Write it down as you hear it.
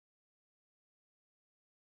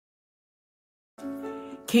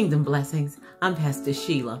Kingdom blessings. I'm Pastor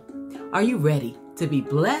Sheila. Are you ready to be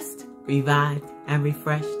blessed, revived, and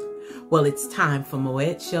refreshed? Well, it's time for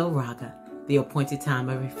Moed, shel, Raga, the appointed time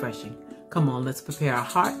of refreshing. Come on, let's prepare our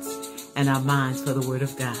hearts and our minds for the Word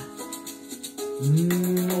of God.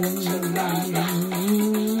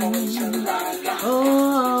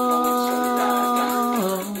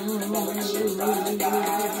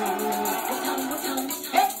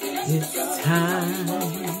 It's time.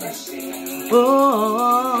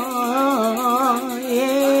 Oh,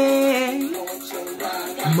 yeah.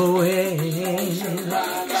 Moed,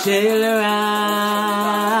 shel, Raga.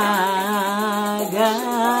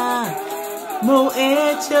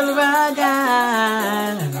 Moed, shel, Raga.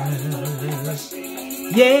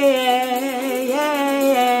 Yeah.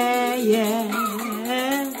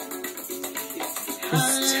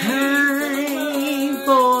 It's time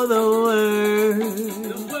for the Word.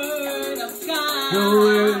 The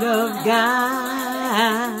Word of God.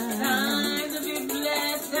 Time to be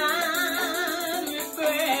blessed, time to be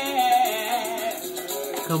fresh.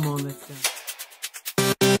 Come on, let's go.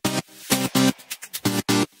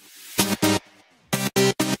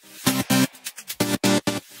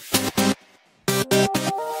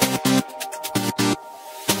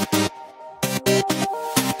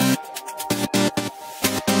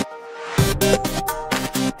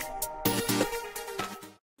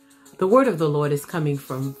 The word of the Lord is coming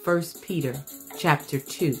from 1 Peter chapter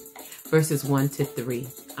 2, verses 1 to 3.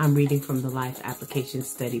 I'm reading from the Life Application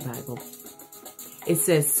Study Bible. It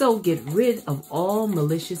says, "So get rid of all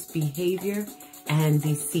malicious behavior and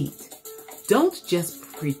deceit. Don't just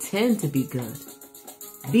pretend to be good.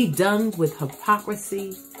 Be done with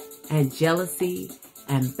hypocrisy and jealousy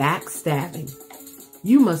and backstabbing.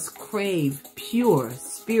 You must crave pure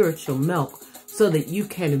spiritual milk so that you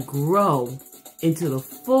can grow into the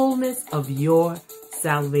fullness of your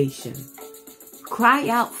salvation. Cry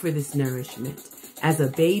out for this nourishment as a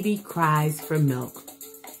baby cries for milk.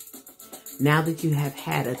 Now that you have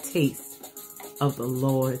had a taste of the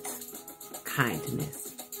Lord's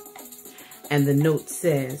kindness." And the note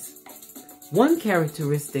says, one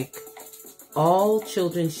characteristic all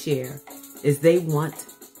children share is they want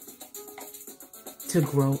to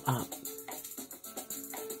grow up,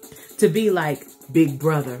 to be like big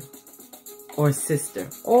brother or sister,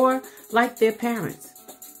 or like their parents.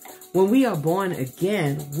 When we are born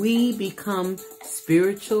again, we become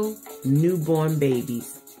spiritual newborn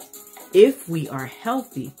babies. If we are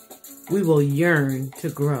healthy, we will yearn to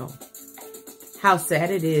grow. How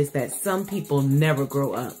sad it is that some people never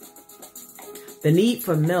grow up. The need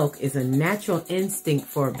for milk is a natural instinct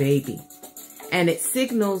for a baby, and it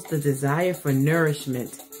signals the desire for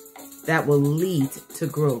nourishment that will lead to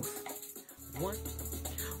growth.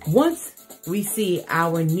 Once we see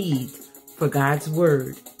our need for God's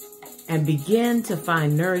Word and begin to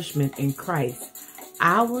find nourishment in Christ,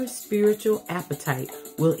 our spiritual appetite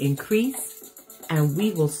will increase and we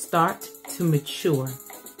will start to mature.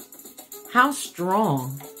 How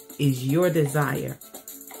strong is your desire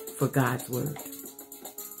for God's Word?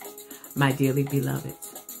 My dearly beloved,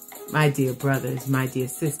 my dear brothers, my dear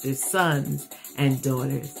sisters, sons and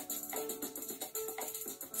daughters,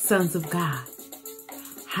 sons of God,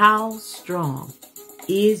 how strong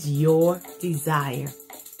is your desire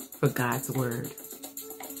for God's Word?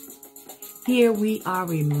 Here we are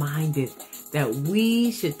reminded that we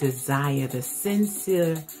should desire the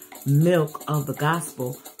sincere milk of the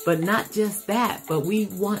gospel, but not just that, but we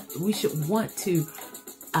should want to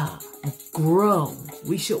grow.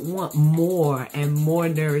 We should want more and more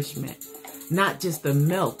nourishment, not just the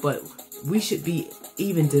milk, but we should be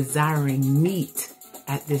even desiring meat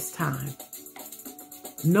at this time.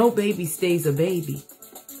 No baby stays a baby.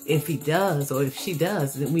 If he does, or if she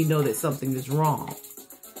does, then we know that something is wrong.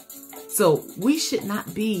 So we should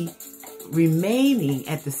not be remaining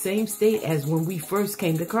at the same state as when we first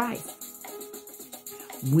came to Christ.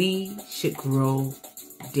 We should grow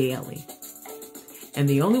daily. And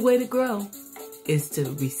the only way to grow is to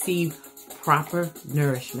receive proper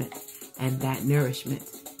nourishment. And that nourishment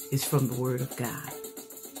is from the Word of God.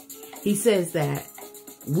 He says that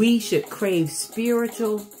we should crave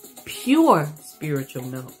pure spiritual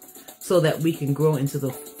milk so that we can grow into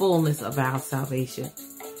the fullness of our salvation.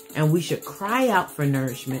 And we should cry out for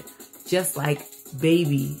nourishment just like a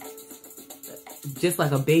baby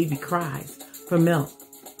cries for milk.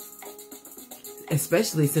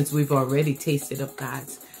 Especially since we've already tasted of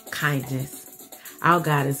God's kindness. Our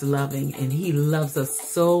God is loving and He loves us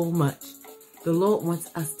so much. The Lord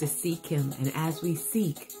wants us to seek Him, and as we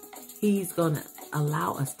seek, He's going to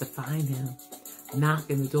allow us to find Him. Knock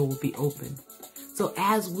and the door will be open. So So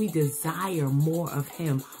as we desire more of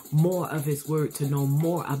him, more of his word, to know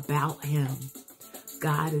more about him,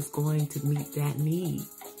 God is going to meet that need.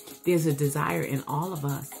 There's a desire in all of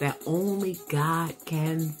us that only God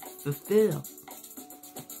can fulfill.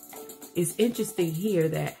 It's interesting here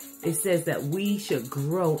that it says that we should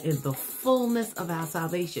grow in the fullness of our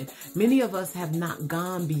salvation. Many of us have not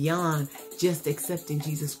gone beyond just accepting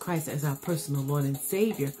Jesus Christ as our personal Lord and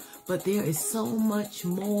Savior, but there is so much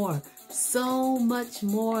more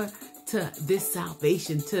to this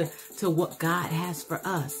salvation, to what God has for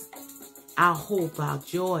us. Our hope, our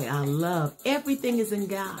joy, our love, everything is in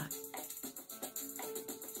God.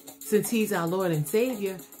 Since he's our Lord and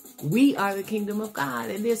Savior, we are the kingdom of God,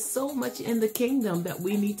 and there's so much in the kingdom that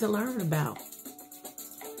we need to learn about.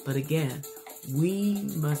 But again, we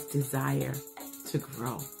must desire to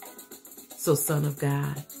grow. So, Son of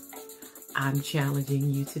God, I'm challenging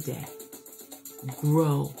you today.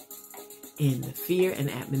 Grow in the fear and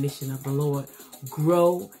admonition of the Lord.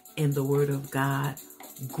 Grow in the word of God.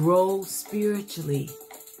 Grow spiritually.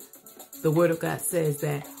 The word of God says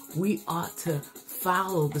that we ought to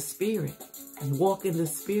follow the Spirit, walk in the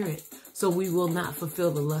Spirit, so we will not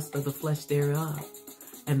fulfill the lust of the flesh thereof.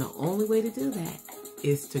 And the only way to do that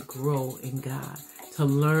is to grow in God, to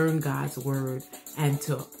learn God's word, and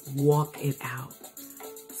to walk it out.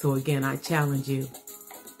 So again, I challenge you,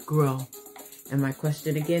 grow. And my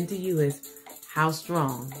question again to you is, how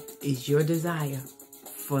strong is your desire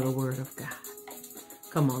for the word of God?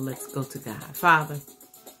 Come on, let's go to God. Father,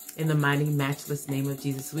 in the mighty, matchless name of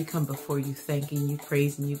Jesus, we come before you, thanking you,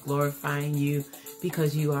 praising you, glorifying you,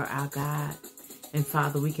 because you are our God. And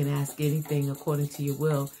Father, we can ask anything according to your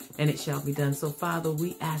will, and it shall be done. So Father,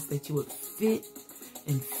 we ask that you would fit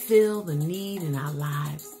and fill the need in our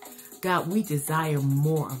lives. God, we desire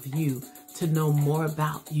more of you, to know more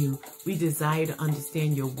about you. We desire to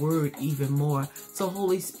understand your word even more. So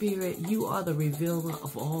Holy Spirit, you are the revealer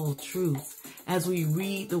of all truths. As we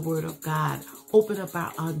read the word of God, open up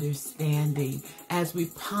our understanding as we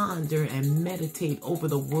ponder and meditate over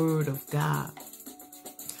the word of God,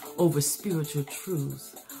 over spiritual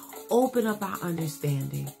truths. Open up our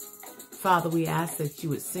understanding. Father, we ask that you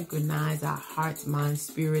would synchronize our hearts, minds,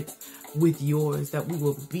 spirits with yours, that we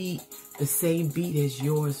will beat the same beat as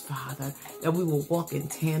yours, Father, that we will walk in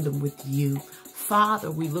tandem with you.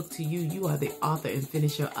 Father, we look to you. You are the author and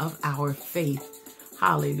finisher of our faith.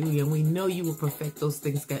 Hallelujah. And we know you will perfect those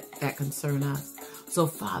things that concern us. So,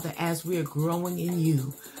 Father, as we are growing in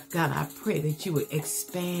you, God, I pray that you would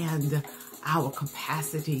expand our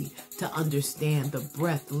capacity to understand the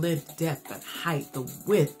breadth, length, depth, and height, the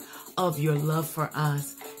width of your love for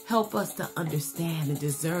us. Help us to understand and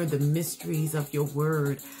discern the mysteries of your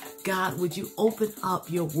word. God, would you open up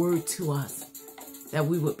your word to us that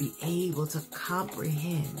we would be able to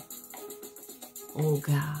comprehend, oh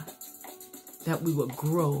God, that we would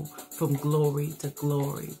grow from glory to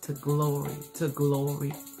glory to glory to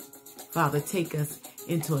glory. Father, take us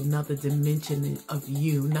into another dimension of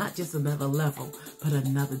you, not just another level, but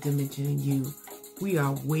another dimension in you. We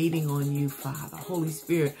are waiting on you, Father. Holy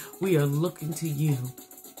Spirit, we are looking to you.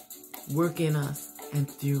 Work in us and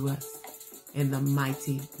through us. In the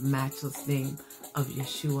mighty, matchless name of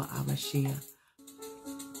Yeshua HaMashiach.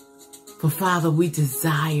 For Father, we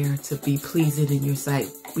desire to be pleasing in your sight.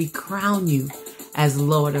 We crown you as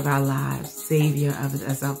Lord of our lives, Savior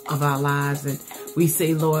of our lives. And we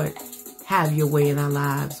say, Lord, have your way in our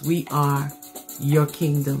lives. We are your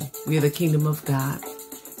kingdom. We are the kingdom of God.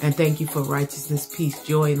 And thank you for righteousness, peace,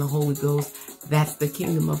 joy in the Holy Ghost. That's the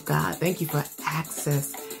kingdom of God. Thank you for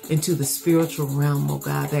access into the spiritual realm, oh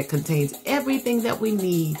God, that contains everything that we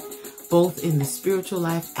need, both in the spiritual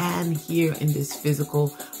life and here in this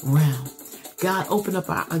physical realm. God, open up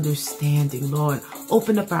our understanding, Lord.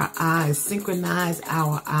 Open up our eyes. Synchronize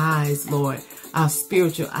our eyes, Lord. Our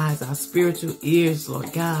spiritual eyes, our spiritual ears,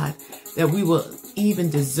 Lord God, that we will even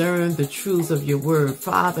discern the truths of your word.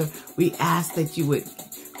 Father, we ask that you would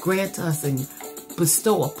grant us and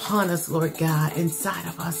bestow upon us, Lord God, inside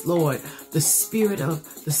of us, Lord, the spirit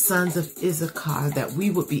of the sons of Issachar, that we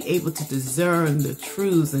would be able to discern the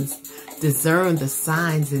truths and discern the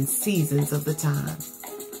signs and seasons of the time.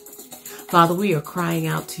 Father, we are crying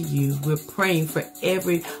out to you. We're praying for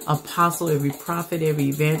every apostle, every prophet, every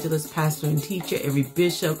evangelist, pastor, and teacher, every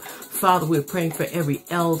bishop. Father, we're praying for every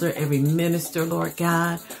elder, every minister, Lord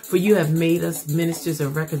God, for you have made us ministers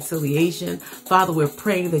of reconciliation. Father, we're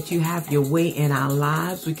praying that you have your way in our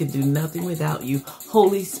lives. We can do nothing without you.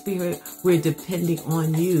 Holy Spirit, we're depending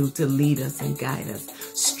on you to lead us and guide us.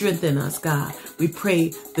 Strengthen us, God. We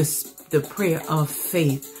pray the the prayer of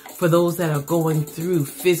faith for those that are going through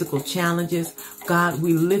physical challenges. God,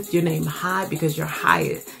 we lift your name high because you're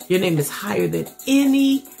higher. Your name is higher than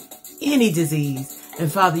any disease.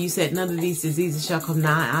 And Father, you said none of these diseases shall come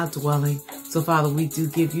nigh our dwelling. So Father, we do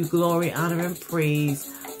give you glory, honor, and praise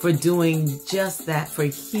for doing just that, for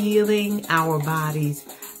healing our bodies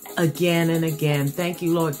again and again. Thank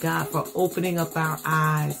you, Lord God, for opening up our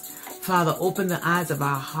eyes. Father, open the eyes of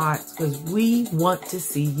our hearts because we want to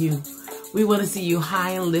see you. We want to see you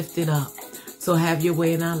high and lifted up. So have your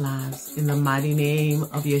way in our lives. In the mighty name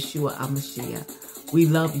of Yeshua HaMashiach. We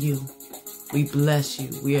love you. We bless you.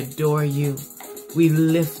 We adore you. We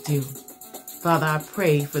lift you. Father, I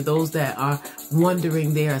pray for those that are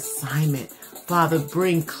wondering their assignment. Father,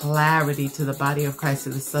 bring clarity to the body of Christ, to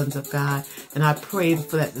the sons of God. And I pray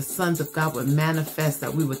for that the sons of God would manifest,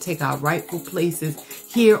 that we would take our rightful places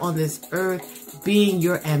here on this earth, being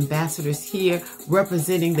your ambassadors here,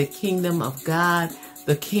 representing the kingdom of God,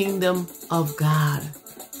 the kingdom of God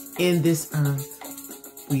in this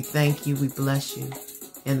earth. We thank you. We bless you.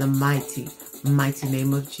 In the mighty, mighty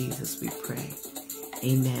name of Jesus, we pray.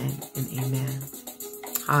 Amen and amen.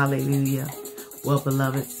 Hallelujah. Well,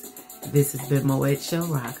 beloveds, this has been Moed Shel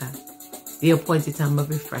Raga, the appointed time of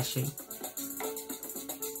refreshing.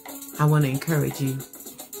 I want to encourage you,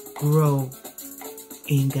 grow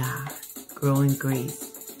in God, grow in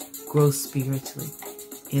grace, grow spiritually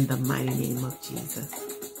in the mighty name of Jesus.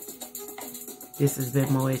 This has been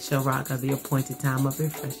Moed Shel Raga, the appointed time of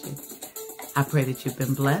refreshing. I pray that you've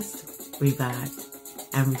been blessed, revived,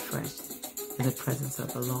 and refreshed in the presence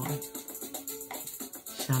of the Lord.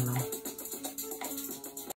 Shalom.